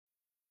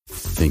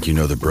Think you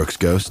know the Brooks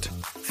Ghost?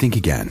 Think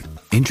again.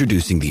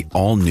 Introducing the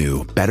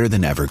all-new,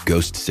 better-than-ever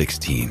Ghost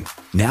 16.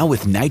 Now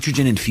with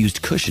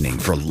nitrogen-infused cushioning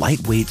for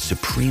lightweight,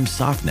 supreme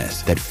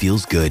softness that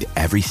feels good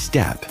every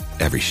step,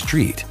 every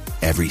street,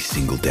 every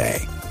single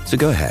day. So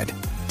go ahead,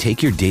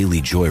 take your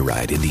daily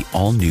joyride in the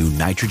all-new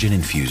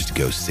nitrogen-infused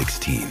Ghost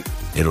 16.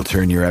 It'll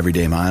turn your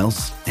everyday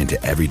miles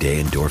into everyday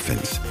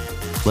endorphins.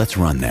 Let's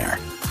run there.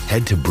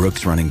 Head to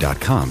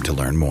brooksrunning.com to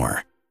learn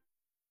more.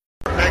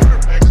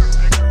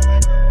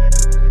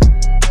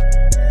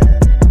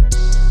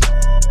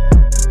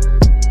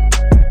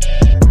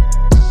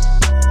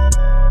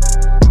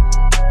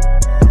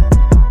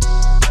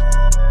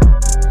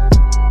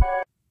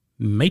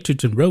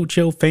 Matrix and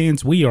Roadshow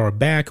fans, we are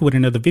back with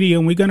another video,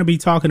 and we're going to be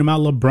talking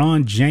about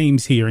LeBron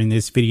James here in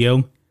this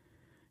video.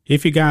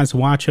 If you guys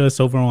watch us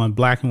over on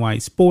Black and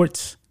White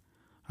Sports,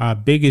 our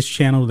biggest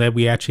channel that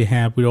we actually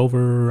have, we're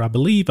over, I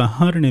believe,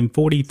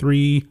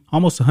 143,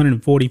 almost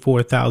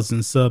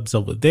 144,000 subs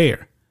over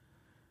there.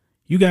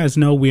 You guys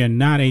know we are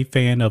not a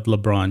fan of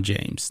LeBron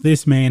James.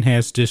 This man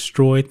has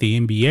destroyed the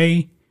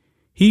NBA.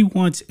 He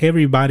wants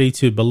everybody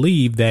to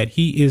believe that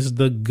he is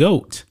the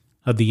GOAT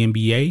of the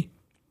NBA.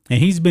 And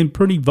he's been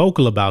pretty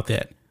vocal about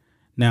that.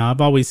 Now,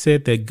 I've always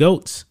said that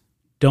GOATs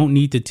don't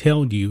need to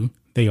tell you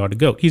they are the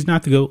GOAT. He's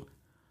not the GOAT.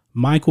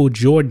 Michael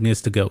Jordan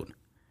is the GOAT.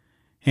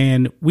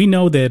 And we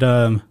know that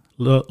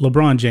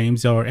LeBron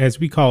James, or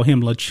as we call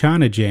him,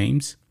 LeChana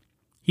James,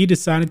 he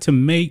decided to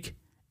make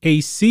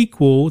a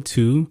sequel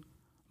to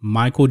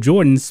Michael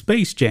Jordan's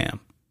Space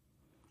Jam.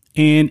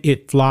 And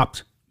it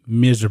flopped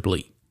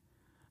miserably.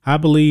 I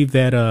believe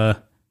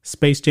that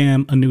Space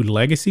Jam: A New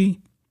Legacy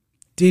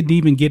didn't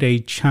even get a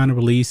China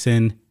release,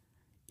 and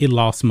it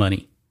lost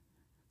money.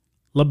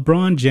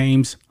 LeBron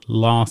James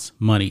lost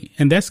money.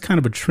 And that's kind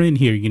of a trend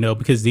here, you know,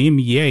 because the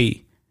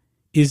NBA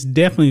is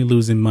definitely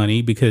losing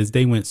money because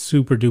they went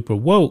super duper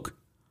woke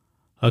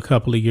a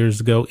couple of years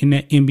ago in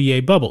that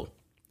NBA bubble.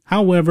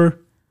 However,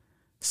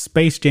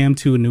 Space Jam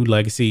 2: A New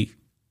Legacy,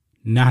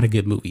 not a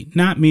good movie.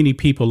 Not many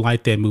people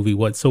like that movie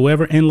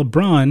whatsoever. And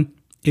LeBron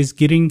is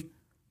getting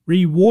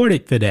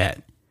rewarded for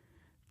that.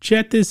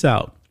 Check this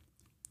out.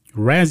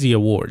 Razzie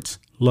Awards.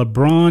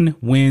 LeBron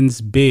wins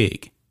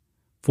big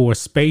for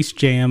Space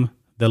Jam: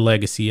 The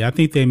Legacy. I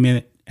think they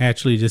meant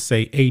actually just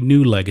say a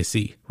new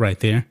legacy right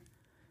there.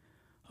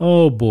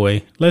 Oh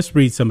boy, let's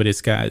read some of this,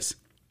 guys.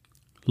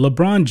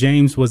 LeBron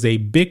James was a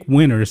big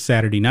winner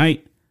Saturday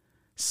night,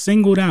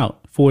 singled out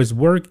for his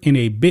work in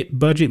a big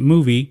budget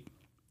movie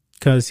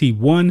because he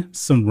won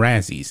some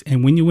Razzies.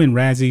 And when you win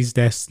Razzies,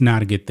 that's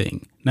not a good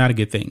thing. Not a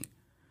good thing.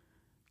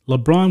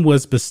 LeBron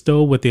was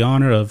bestowed with the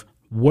honor of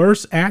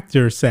Worst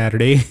Actor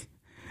Saturday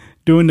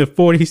during the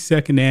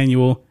 42nd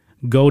annual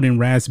Golden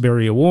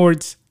Raspberry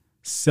Awards,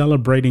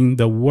 celebrating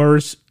the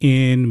worst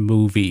in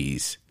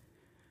movies.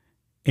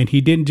 And he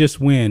didn't just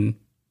win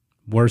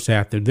Worst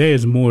Actor.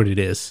 There's more to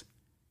this.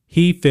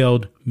 He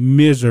failed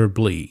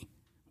miserably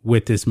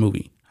with this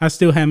movie. I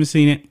still haven't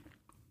seen it.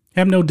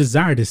 Have no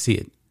desire to see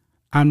it.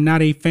 I'm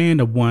not a fan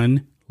of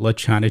one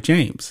LeChana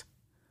James.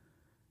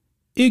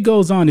 It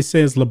goes on, it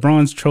says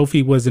LeBron's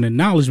trophy was an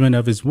acknowledgement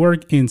of his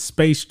work in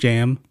Space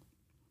Jam.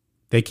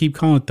 They keep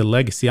calling it the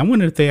Legacy. I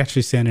wonder if they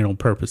actually said it on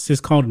purpose.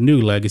 It's called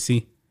New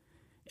Legacy,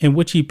 in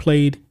which he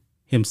played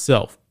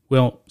himself.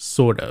 Well,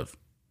 sort of.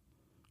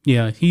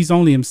 Yeah, he's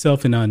only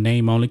himself in a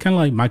name only, kind of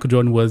like Michael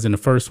Jordan was in the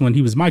first one.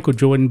 He was Michael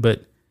Jordan,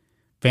 but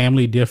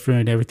family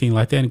different, everything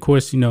like that. And of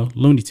course, you know,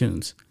 Looney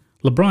Tunes.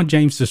 LeBron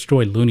James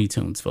destroyed Looney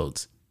Tunes,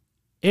 folks.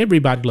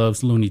 Everybody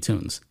loves Looney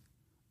Tunes.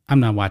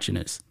 I'm not watching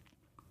this.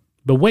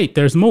 But wait,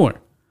 there's more.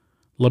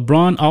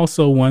 LeBron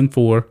also won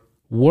for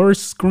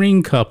Worst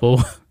Screen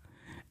Couple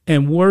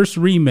and Worst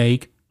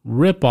Remake,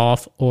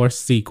 Ripoff, or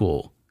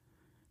Sequel.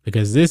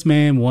 Because this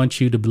man wants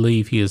you to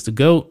believe he is the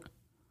GOAT,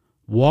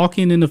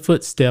 walking in the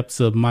footsteps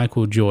of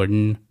Michael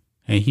Jordan,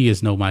 and he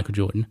is no Michael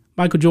Jordan.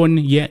 Michael Jordan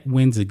yet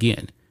wins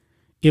again.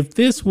 If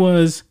this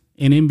was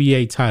an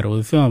NBA title,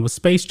 the film was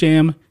Space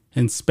Jam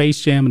and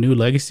Space Jam: A New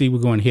Legacy, we're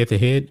going head to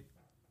head.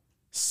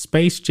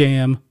 Space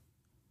Jam,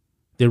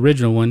 the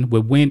original one,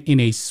 would win in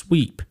a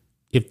sweep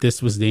if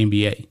this was the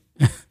NBA.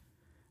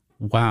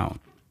 Wow.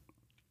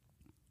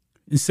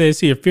 It says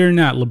here, fear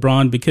not,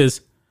 LeBron,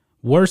 because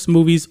worse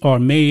movies are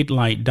made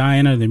like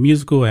Diana the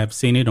Musical. I've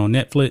seen it on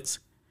Netflix,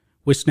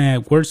 which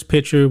snagged worst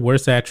picture,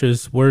 worst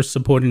actress, worst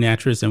supporting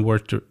actress, and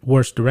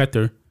worst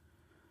director.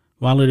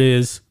 While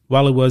it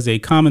was a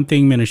common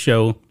theme in a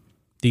show,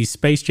 the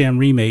Space Jam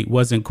remake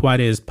wasn't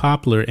quite as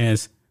popular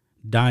as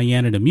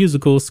Diana the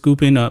Musical,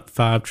 scooping up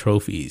 5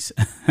 trophies.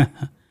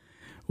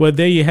 Well,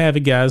 there you have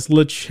it, guys.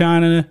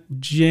 LeChana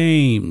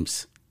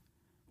James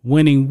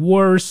winning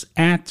Worst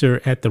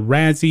Actor at the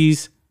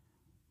Razzies,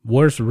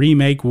 Worst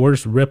Remake,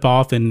 Worst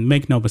Ripoff. And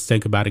make no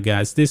mistake about it,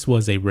 guys, this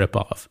was a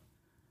ripoff.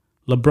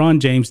 LeBron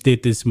James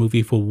did this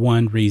movie for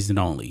one reason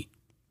only.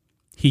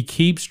 He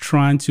keeps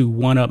trying to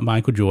one-up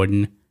Michael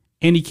Jordan,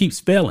 and he keeps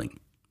failing.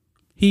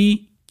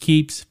 He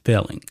keeps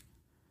failing.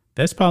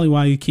 That's probably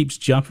why he keeps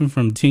jumping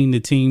from team to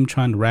team,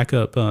 trying to rack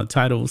up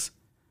titles,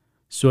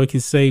 so he can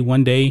say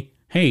one day,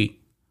 hey,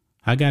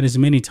 I got as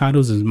many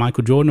titles as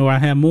Michael Jordan, or I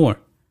have more.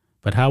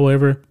 But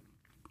however,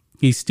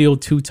 he's still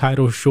 2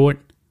 titles short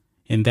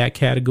in that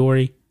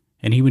category,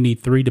 and he would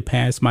need 3 to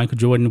pass Michael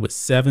Jordan with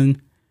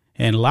 7.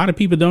 And a lot of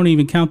people don't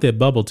even count that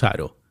bubble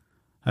title.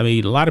 I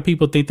mean, a lot of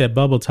people think that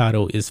bubble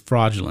title is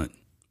fraudulent,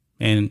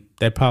 and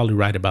they're probably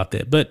right about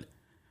that. But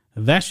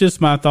that's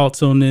just my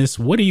thoughts on this.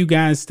 What do you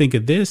guys think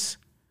of this?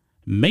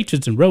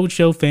 Matrix and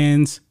Roadshow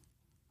fans,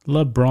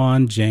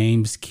 LeBron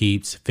James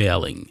keeps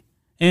failing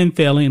and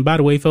failing. And by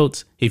the way,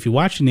 folks, if you're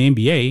watching the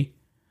NBA,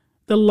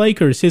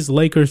 his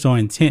Lakers are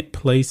in 10th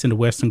place in the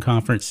Western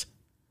Conference.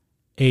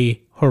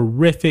 A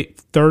horrific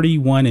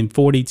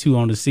 31-42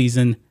 on the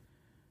season.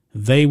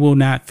 They will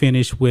not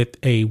finish with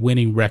a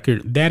winning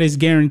record. That is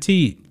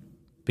guaranteed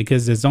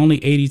because there's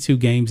only 82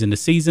 games in the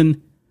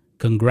season.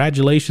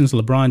 Congratulations,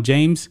 LeBron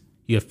James.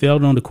 You have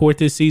failed on the court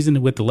this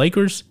season with the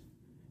Lakers.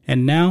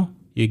 And now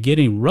you're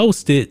getting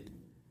roasted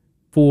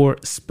for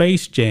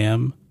Space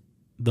Jam,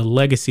 the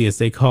legacy as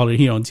they call it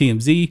here on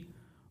TMZ,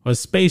 or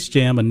Space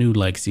Jam, a new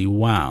legacy.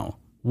 Wow.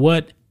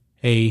 What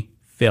a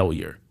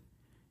failure.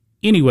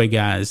 Anyway,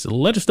 guys,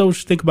 let us know what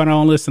you think about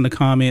all this in the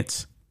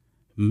comments.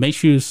 Make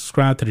sure you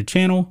subscribe to the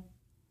channel,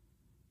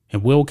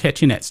 and we'll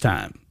catch you next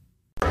time.